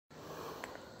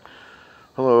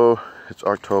It's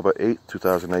October 8th,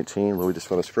 2019. Louis just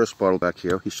found his first bottle back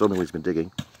here. He showed me what he's been digging.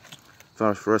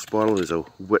 Found his first bottle is a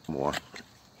Whitmore.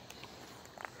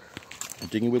 I'm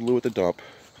digging with Lou at the dump.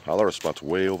 All our spots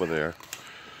way over there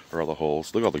are all the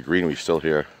holes. Look at all the greenery still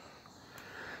here.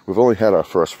 We've only had our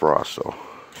first frost, so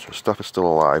stuff is still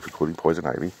alive, including poison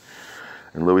ivy.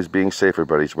 And Louis being safe,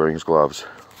 everybody. He's wearing his gloves.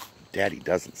 Daddy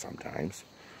doesn't sometimes.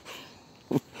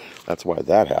 That's why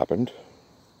that happened.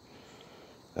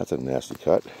 That's a nasty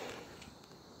cut.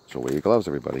 So wear your gloves,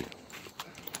 everybody.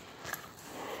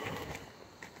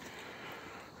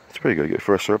 It's pretty good to get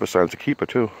first surface sign. It's a keeper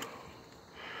too.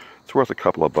 It's worth a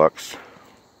couple of bucks.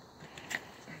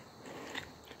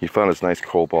 He found his nice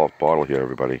cobalt bottle here,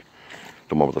 everybody.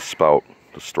 The one with the spout,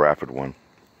 the Stratford one.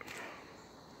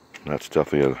 That's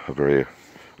definitely a very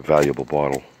valuable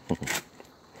bottle.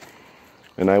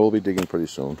 And I will be digging pretty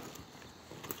soon.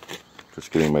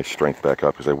 Just getting my strength back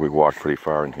up because we walked pretty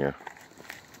far in here.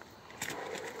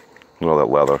 Look at all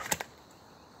that leather.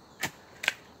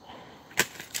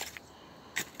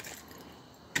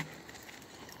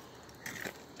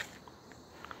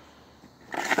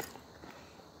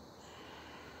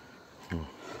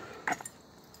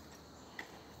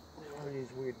 These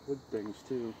weird wood things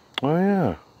too. Oh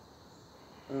yeah.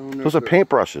 Those are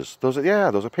paintbrushes. Those are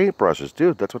paintbrushes,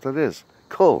 dude. That's what that is.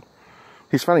 Cool.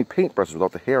 He's finding paintbrushes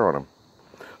without the hair on them.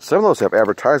 Some of those have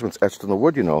advertisements etched in the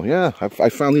wood, you know. Yeah, I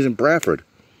found these in Bradford.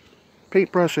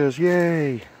 Paintbrushes,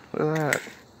 yay! Look at that.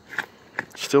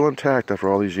 Still intact after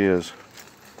all these years.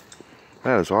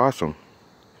 That is awesome.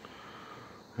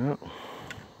 Yep.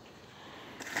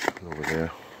 Over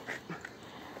there.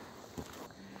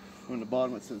 On the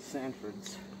bottom it says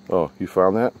Sanford's. Oh, you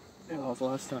found that? Yeah, that was the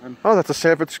last time. Oh, that's a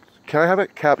Sanford's. Can I have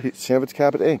it? Sanford's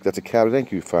Cabot ink. That's a Cabot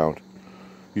ink you found.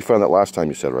 You found that last time,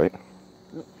 you said, right?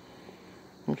 Yep.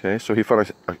 Okay, so he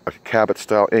found a Cabot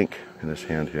style ink in his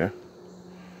hand here.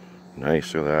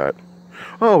 Nice, look at that.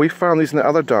 Oh, we found these in the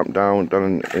other dump down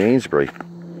in Amesbury.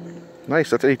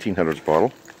 Nice, that's an 1800s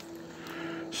bottle.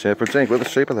 Sanford's ink. Look at the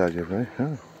shape of that, right?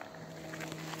 Yeah.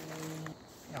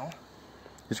 No.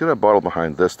 He's got a bottle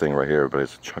behind this thing right here, but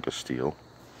it's a chunk of steel.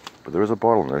 But there is a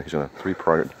bottle in there. He's in a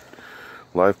 3-pronged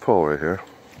live pull right here.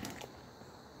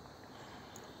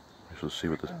 Let's see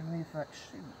what the...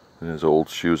 And his old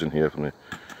shoes in here from the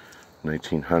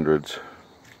 1900s.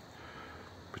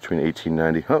 Between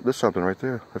 1890. Oh, there's something right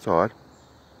there. That's odd.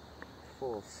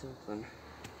 Full of something.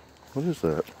 What is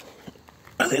that?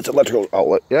 I think it's an electrical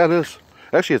outlet. Yeah, it is.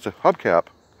 Actually, it's a hubcap.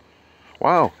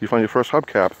 Wow, you found your first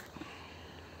hubcap.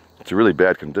 It's a really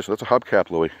bad condition. That's a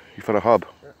hubcap, Louis. You found a hub.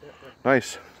 Yeah.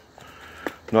 Nice.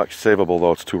 Not savable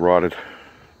though, it's too rotted.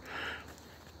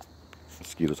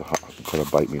 Mosquitoes are gonna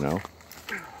bite me now.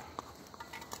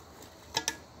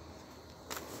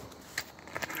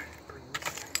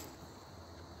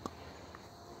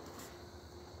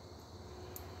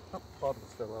 Oh,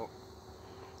 bottles fell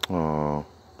out.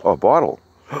 Oh, a bottle.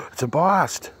 It's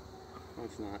embossed. No,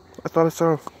 it's not. I thought I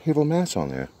saw a Havel Mass on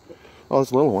there. Oh,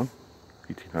 it's a little one.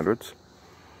 1800s.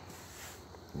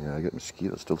 Yeah, I get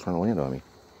mosquitoes still trying to land on me.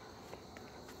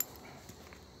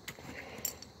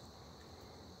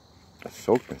 I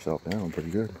soaked myself down pretty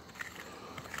good.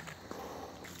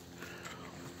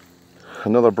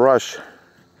 Another brush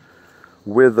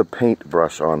with the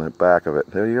paintbrush on the back of it.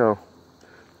 There you go.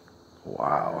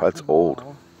 Wow, that's old.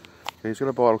 Okay, he's got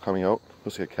a bottle coming out.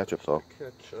 Let's get ketchup though.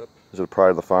 Ketchup. Is it a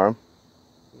Pride of the Farm?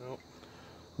 No.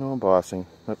 No embossing.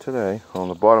 Not today. On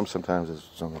the bottom sometimes there's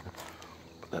something.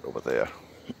 Put that over there.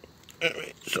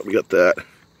 Alright, so we got that.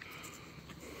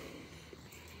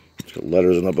 It's got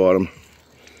letters on the bottom.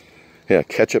 Yeah,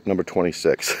 ketchup number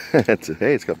 26.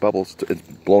 Hey, it's got bubbles. It's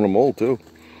blown a mold too.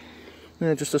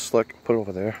 Yeah, just a slick. Put it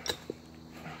over there.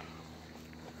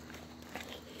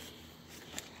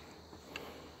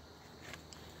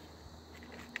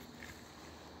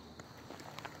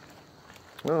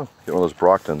 Oh, get one of those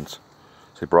Brocktons.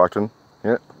 Say Brockton?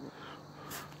 Yeah.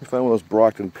 You find one of those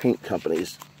Brockton paint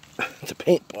companies. It's a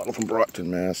paint bottle from Brockton,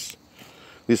 Mass.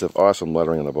 These have awesome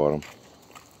lettering on the bottom.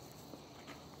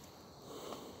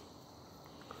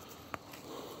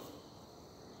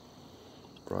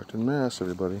 Brockton, Mass,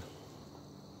 everybody.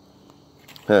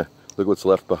 Heh, look what's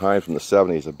left behind from the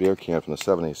 70s, a beer can from the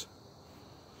 70s.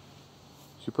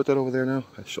 Should you put that over there now?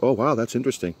 Oh, wow, that's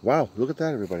interesting. Wow, look at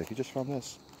that, everybody. You just found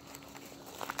this.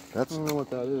 That's... I don't know what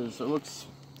that is. It looks...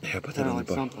 Yeah, put that on like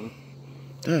the bottom. something.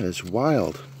 That is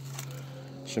wild.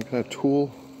 Some kind of tool.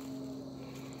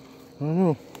 I don't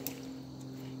know.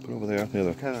 Put it over there. The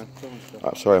other. Kind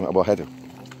of Sorry, well, I had to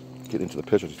get into the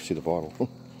picture to see the bottle.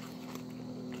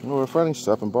 Well, we're finding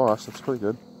stuff embossed. That's pretty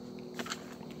good.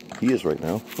 He is right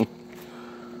now.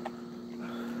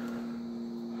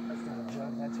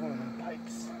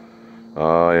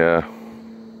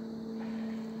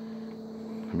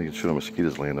 sure no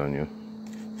mosquitoes land on you.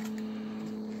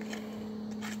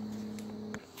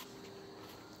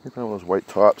 You found one of those white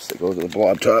tops that go to the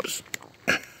blob tops.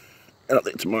 I don't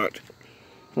think it's marked.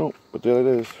 No, but there it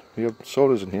is. We have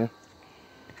sodas in here.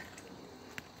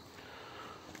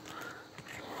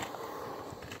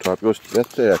 Top goes.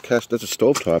 That's a that's a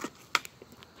stove top.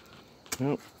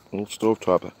 Yep, a little stove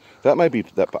top. That might be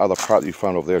that other part that you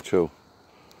found over there too.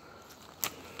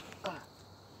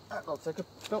 That looks like a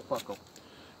belt buckle.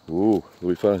 Ooh,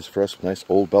 we found his first nice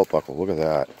old belt buckle. Look at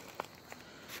that.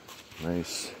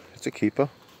 Nice. It's a keeper.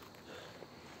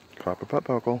 Copper belt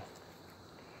buckle.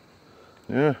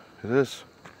 Yeah, it is.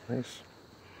 Nice.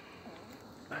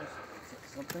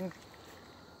 Something.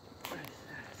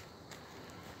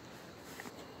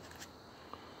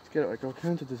 It's got like all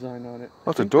kinds of design on it.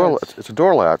 Oh, it's a door. It's a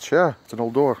door latch. Yeah, it's an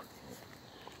old door.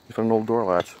 You found an old door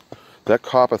latch. That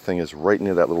copper thing is right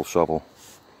near that little shovel.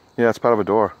 Yeah, it's part of a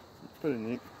door. It's pretty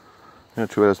neat. Yeah,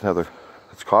 too bad it doesn't have the.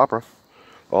 It's copper.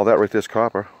 All that right there's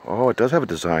copper. Oh, it does have a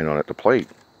design on it. The plate.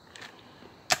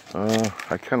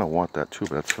 I kind of want that too,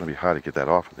 but it's going to be hard to get that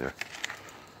off of there.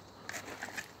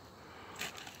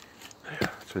 Yeah,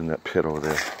 it's in that pit over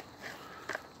there.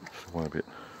 Just want a bit.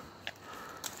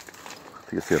 I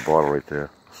think I see a bottle right there,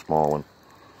 a small one.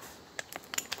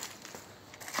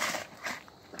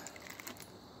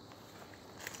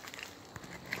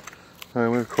 Alright,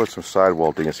 I'm going to record some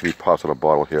sidewall digging and see if he pops out a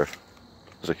bottle here.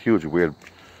 There's a huge weird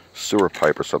sewer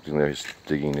pipe or something there he's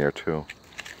digging there too.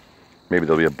 Maybe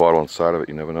there'll be a bottle inside of it,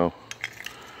 you never know.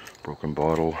 Broken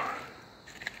bottle.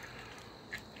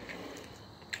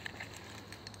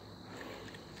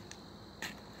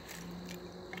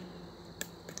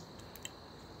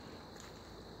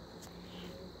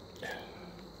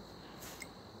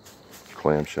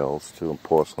 Clamshells too, and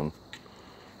porcelain.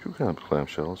 Two kind of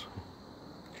clamshells.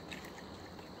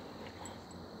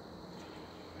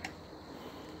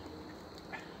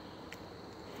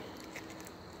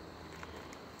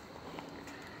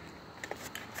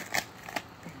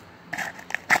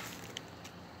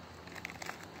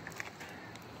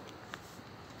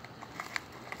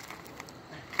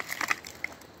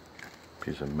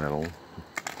 Piece of metal.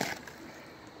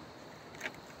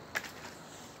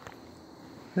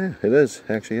 Yeah, it is.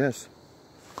 Actually, yes.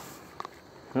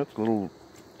 That's a little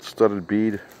studded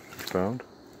bead I found.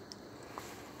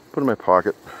 Put it in my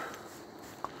pocket.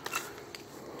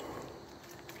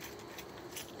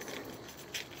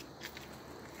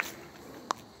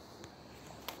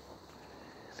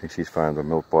 I think she's found a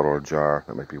milk bottle or jar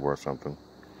that might be worth something.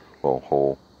 Well,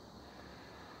 whole.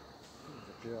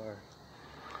 It's a jar.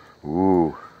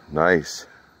 Ooh, nice.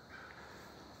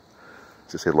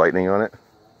 Does it say lightning on it?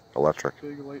 Electric.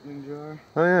 Big lightning jar.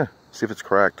 Oh yeah, see if it's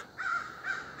cracked.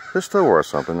 It's still worth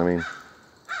something, I mean.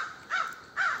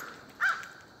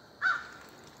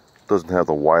 Doesn't have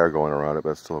the wire going around it,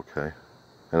 but it's still okay.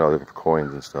 I know they have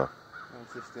coins and stuff. No,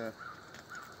 it's just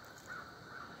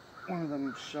one of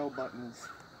them shell buttons.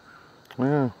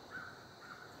 Yeah.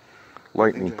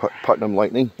 Lightning, Putnam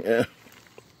Lightning, yeah.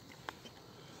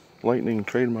 Lightning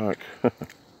trademark.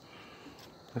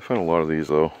 I found a lot of these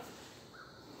though.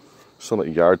 Some at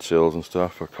yard sales and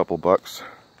stuff for a couple bucks.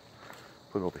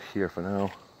 Put it over here for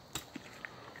now.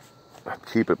 I'd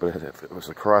keep it, but if it was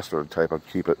a crossroad type, I'd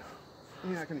keep it.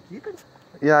 You're not going to keep it?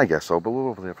 Yeah, I guess so, but we'll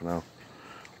over there for now.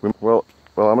 Well,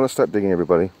 I'm going to start digging,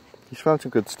 everybody. He's found some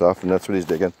good stuff, and that's what he's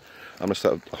digging. I'm going to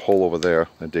start a hole over there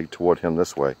and dig toward him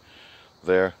this way.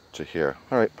 There to here.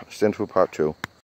 Alright, stand to part 2.